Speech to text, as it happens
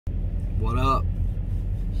What up?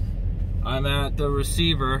 I'm at the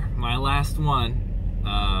receiver, my last one.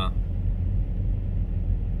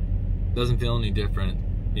 Doesn't feel any different,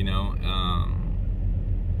 you know.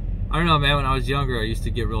 I don't know, man. When I was younger, I used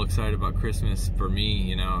to get real excited about Christmas for me,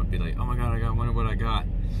 you know. I'd be like, oh my God, I wonder what I got.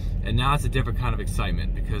 And now it's a different kind of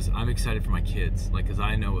excitement because I'm excited for my kids, like, because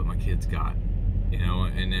I know what my kids got, you know.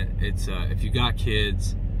 And it's if you got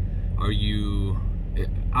kids,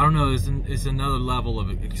 I don't know, it's another level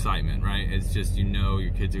of excitement, right? It's just, you know,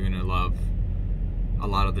 your kids are gonna love a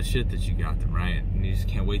lot of the shit that you got them, right? And you just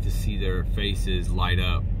can't wait to see their faces light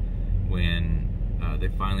up when they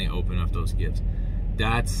finally open up those gifts.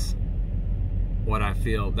 That's what I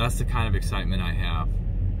feel. That's the kind of excitement I have.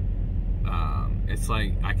 It's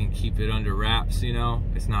like I can keep it under wraps, you know?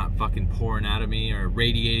 It's not fucking pouring out of me or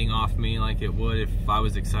radiating off me like it would if I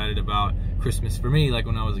was excited about Christmas for me, like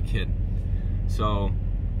when I was a kid. So,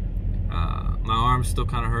 my arm still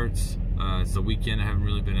kind of hurts. It's the weekend. I haven't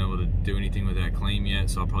really been able to do anything with that claim yet,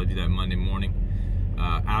 so I'll probably do that Monday morning.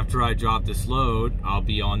 After I drop this load, I'll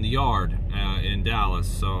be on the yard in Dallas,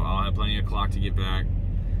 so I'll have plenty of clock to get back.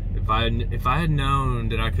 If I had known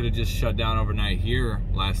that I could have just shut down overnight here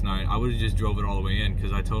last night, I would have just drove it all the way in,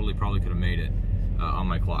 because I probably could have made it on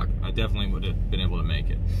my clock. I definitely would have been able to make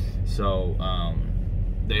it. So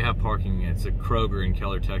they have parking. It's a Kroger in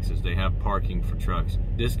Keller, Texas. They have parking for trucks.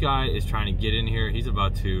 This guy is trying to get in here. He's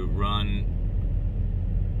about to run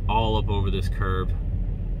all up over this curb.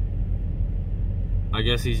 I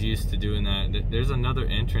guess he's used to doing that. There's another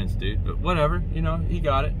entrance, dude, but whatever, you know, he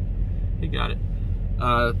got it. He got it.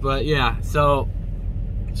 But yeah, so,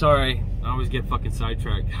 sorry, I always get fucking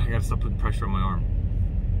sidetracked. I gotta stop putting pressure on my arm.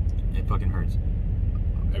 It fucking hurts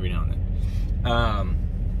every now and then.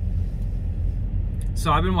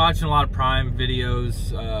 So I've been watching a lot of Prime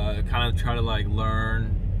videos, kind of try to like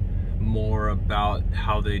learn more about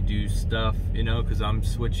how they do stuff, you know, because I'm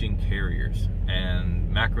switching carriers and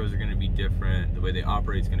macros are going to be different. The way they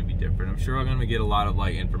operate is going to be different. I'm sure I'm going to get a lot of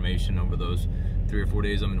like information over those 3 or 4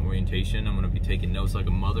 days I'm in orientation. I'm going to be taking notes like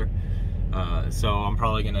a mother. So I'm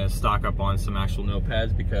probably going to stock up on some actual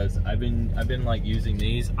notepads because I've been like using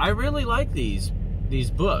these. I really like these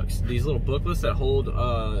books, these little booklets that hold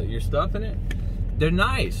your stuff in it. They're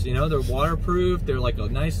nice, you know, they're waterproof, they're like a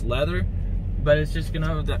nice leather, but it's just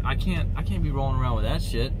gonna, I can't be rolling around with that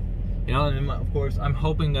shit, you know. And then, of course, I'm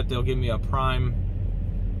hoping that they'll give me a Prime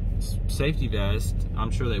safety vest.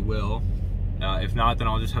 I'm sure they will. If not, then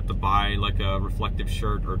I'll just have to buy like a reflective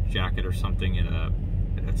shirt or jacket or something at a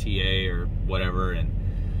TA or whatever. And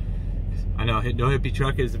I know No Hippie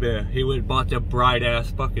Truck is there. He went and bought the bright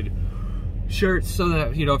ass fucking shirts so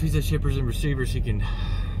that, you know, if he's at Shippers and Receivers, he can,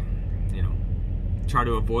 you know, try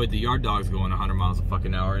to avoid the yard dogs going 100 miles a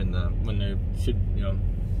fucking hour when they should, you know,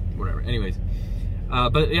 whatever. Anyways,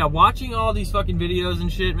 but yeah, watching all these fucking videos and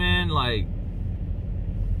shit, man, like,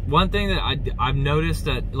 one thing that I've noticed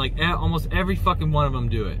that like almost every fucking one of them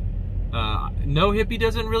do it. No Hippie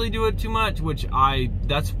doesn't really do it too much,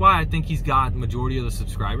 that's why I think he's got the majority of the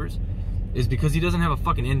subscribers, is because he doesn't have a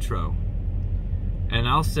fucking intro. And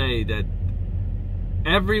I'll say that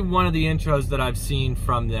every one of the intros that I've seen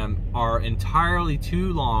from them are entirely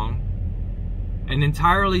too long and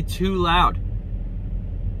entirely too loud.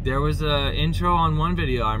 There was an intro on one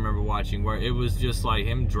video I remember watching where it was just like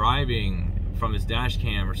him driving from his dash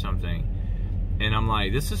cam or something, and I'm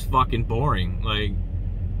like, this is fucking boring. Like,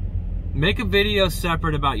 make a video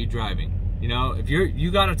separate about you driving, you know. If you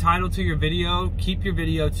got a title to your video, keep your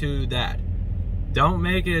video to that. Don't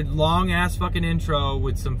make a long ass fucking intro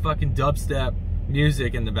with some fucking dubstep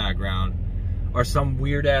music in the background or some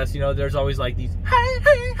weird ass, you know, there's always like these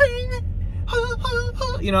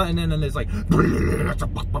you know, and then there's like, and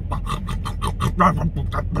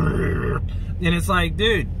it's like,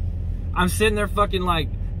 dude, I'm sitting there fucking like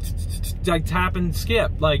tapping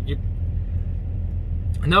skip, like,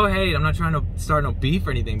 no hate, I'm not trying to start no beef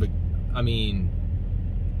or anything, but I mean,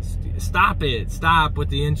 stop with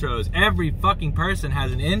the intros. Every fucking person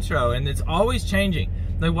has an intro and it's always changing.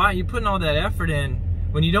 Like, why are you putting all that effort in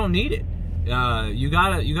when you don't need it? You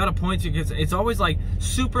gotta point to, it's always like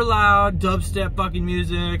super loud dubstep fucking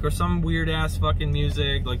music or some weird ass fucking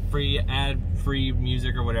music, like ad-free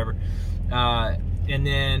music or whatever. And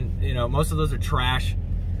then, you know, most of those are trash,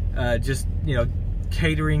 just, you know,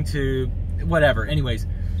 catering to whatever. Anyways,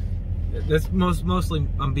 that's mostly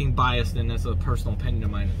I'm being biased, and that's a personal opinion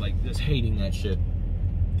of mine, like just hating that shit.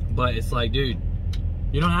 But it's like, dude,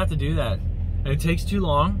 you don't have to do that. And it takes too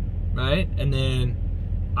long, right? And then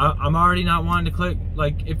I'm already not wanting to click.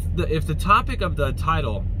 Like, if the topic of the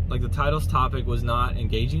title, like the title's topic, was not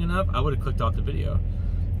engaging enough, I would have clicked off the video.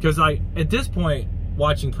 Because at this point,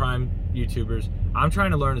 watching Prime YouTubers. I'm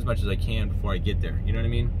trying to learn as much as I can before I get there. You know what I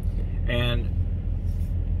mean? And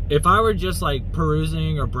if I were just like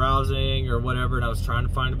perusing or browsing or whatever, and I was trying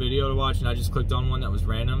to find a video to watch, and I just clicked on one that was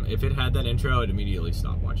random, if it had that intro, I'd immediately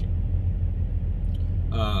stop watching.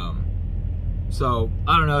 So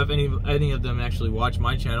I don't know if any of them actually watch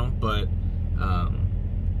my channel, but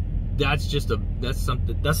that's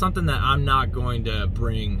something that I'm not going to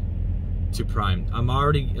bring to Prime.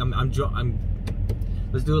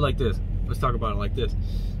 Let's do it like this. Let's talk about it like this.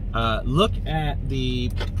 Look at the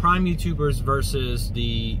Prime YouTubers versus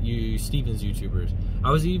the Stevens YouTubers.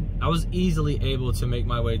 I was easily able to make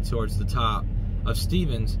my way towards the top of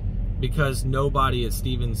Stevens because nobody at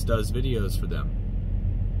Stevens does videos for them.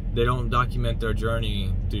 They don't document their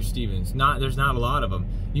journey through Stevens. There's not a lot of them.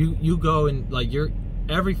 You go and like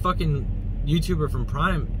every fucking YouTuber from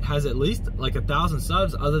Prime has at least like 1,000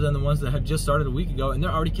 subs, other than the ones that have just started a week ago, and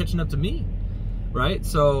they're already catching up to me, right?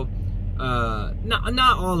 So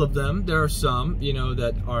not all of them. There are some, you know,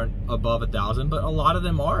 that aren't above 1,000, but a lot of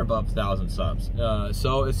them are above 1,000 subs.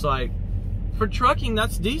 So it's like, for trucking,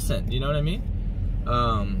 that's decent. You know what I mean?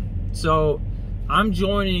 So I'm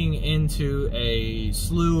joining into a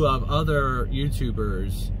slew of other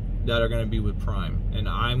YouTubers that are going to be with Prime, and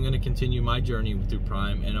I'm going to continue my journey through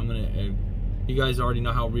Prime, and you guys already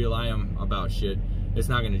know how real I am about shit. It's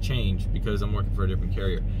not going to change because I'm working for a different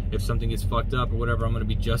carrier. If something gets fucked up or whatever, I'm going to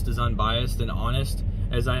be just as unbiased and honest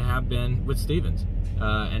as I have been with Stevens.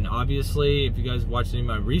 And obviously, if you guys watched any of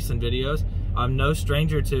my recent videos, I'm no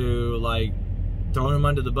stranger to like throwing them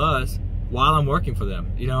under the bus while I'm working for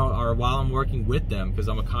them, you know, or while I'm working with them, because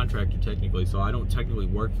I'm a contractor technically, so I don't technically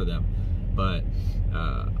work for them, but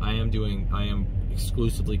I am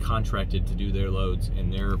exclusively contracted to do their loads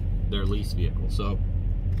in their lease vehicle. So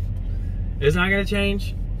it's not going to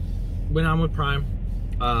change when I'm with Prime,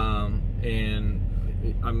 and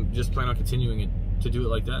I'm just planning on continuing it to do it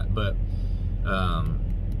like that. But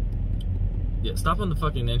yeah, stop on the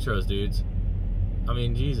fucking intros, dudes. I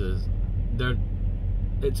mean, Jesus, I'm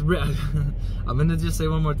gonna just say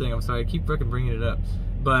one more thing. I'm sorry, I keep fucking bringing it up,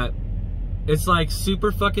 but it's like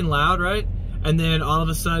super fucking loud, right? And then all of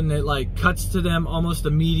a sudden it like cuts to them almost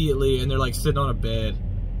immediately, and they're like sitting on a bed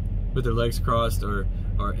with their legs crossed, or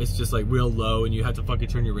it's just like real low, and you have to fucking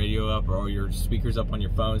turn your radio up or your speakers up on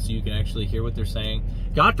your phone so you can actually hear what they're saying.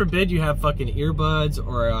 God forbid you have fucking earbuds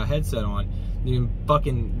or a headset on. You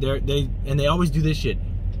fucking they always do this shit.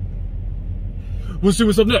 We'll see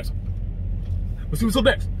what's up next. We'll see what's up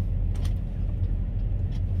next.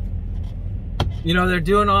 You know, they're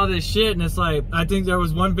doing all this shit, and it's like, I think there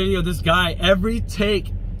was one video, this guy, every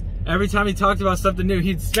time he talked about something new,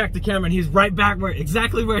 he'd stack the camera and he's right back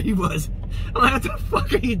exactly where he was. I'm like, what the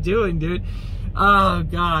fuck are you doing, dude? Oh,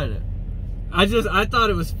 God. I thought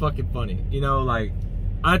it was fucking funny. You know, like,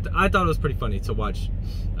 I thought it was pretty funny to watch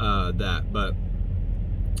that, but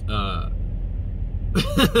I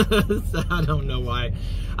don't know why.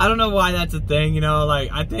 I don't know why that's a thing, you know, like,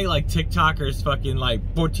 I think, like, TikTokers, fucking,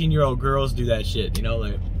 like, 14-year-old girls do that shit, you know,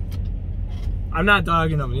 like, I'm not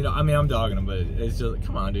dogging them, you know, I mean, I'm dogging them, but it's just, like,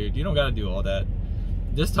 come on, dude, you don't gotta do all that.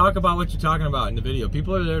 Just talk about what you're talking about in the video.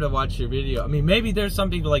 People are there to watch your video. I mean, maybe there's some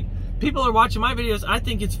people, like, people are watching my videos, I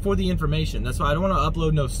think it's for the information. That's why I don't want to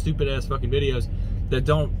upload no stupid-ass fucking videos that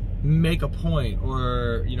don't make a point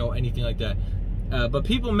or, you know, anything like that. But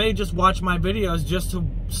people may just watch my videos just to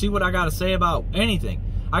see what I gotta say about anything.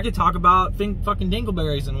 I could talk about fucking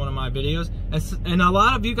dingleberries in one of my videos, and a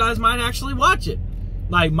lot of you guys might actually watch it.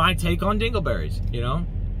 Like, my take on dingleberries, you know?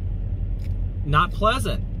 Not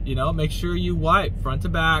pleasant, you know? Make sure you wipe front to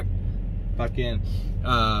back. Fucking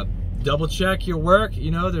double check your work,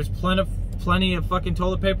 you know? There's plenty of fucking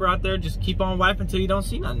toilet paper out there. Just keep on wiping until you don't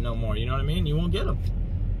see nothing no more, you know what I mean? You won't get them.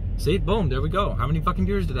 See, boom, there we go. How many fucking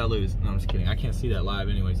viewers did I lose? No, I'm just kidding. I can't see that live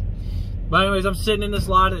anyways. But anyways, I'm sitting in this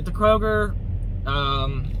lot at the Kroger.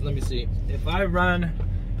 Let me see. If I run,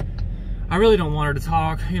 I really don't want her to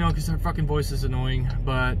talk, you know, because her fucking voice is annoying.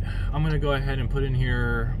 But I'm going to go ahead and put in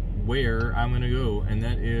here where I'm going to go. And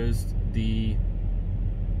that is the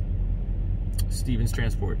Stevens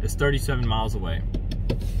Transport. It's 37 miles away,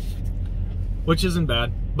 which isn't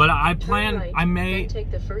bad. But I plan, right, I may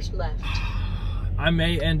take the first left. I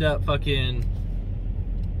may end up fucking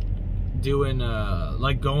doing,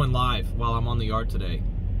 like, going live while I'm on the yard today.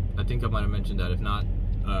 I think I might have mentioned that. If not,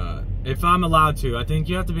 if I'm allowed to, I think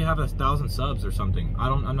you have to have 1,000 subs or something.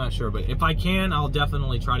 I'm not sure, but if I can, I'll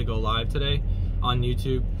definitely try to go live today on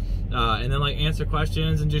YouTube, and then, like, answer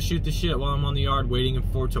questions and just shoot the shit while I'm on the yard waiting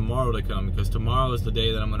for tomorrow to come, because tomorrow is the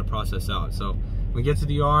day that I'm going to process out. So when we get to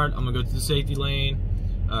the yard, I'm going to go to the safety lane.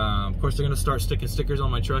 Of course, they're going to start sticking stickers on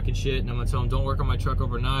my truck and shit, and I'm going to tell them, don't work on my truck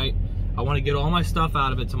overnight. I want to get all my stuff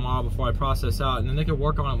out of it tomorrow before I process out, and then they can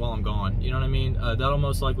work on it while I'm gone. You know what I mean? That'll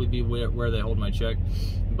most likely be where they hold my check.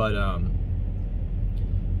 But and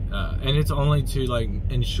it's only to like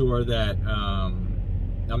ensure that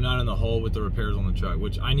I'm not in the hole with the repairs on the truck,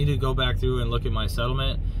 which I need to go back through and look at my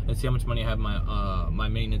settlement and see how much money I have in my my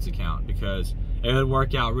maintenance account, because it would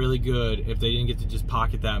work out really good if they didn't get to just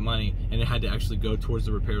pocket that money and it had to actually go towards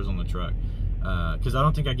the repairs on the truck. Because I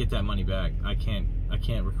don't think I get that money back. I can't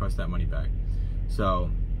request that money back. So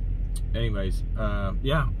anyways,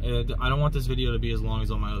 yeah, I don't want this video to be as long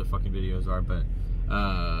as all my other fucking videos are, but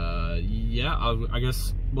yeah, I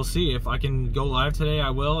guess we'll see. If I can go live today,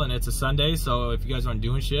 I will, and it's a Sunday, so if you guys aren't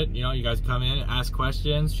doing shit, you know, you guys come in, ask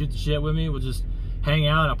questions, shoot the shit with me, we'll just hang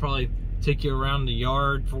out. I'll probably take you around the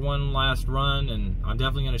yard for one last run, and I'm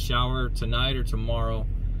definitely gonna shower tonight or tomorrow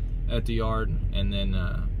at the yard, and then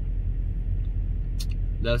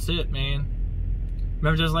that's it, man.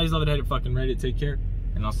 Remember, just ladies, love it, hate it, fucking ready to take care,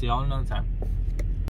 and I'll see y'all another time.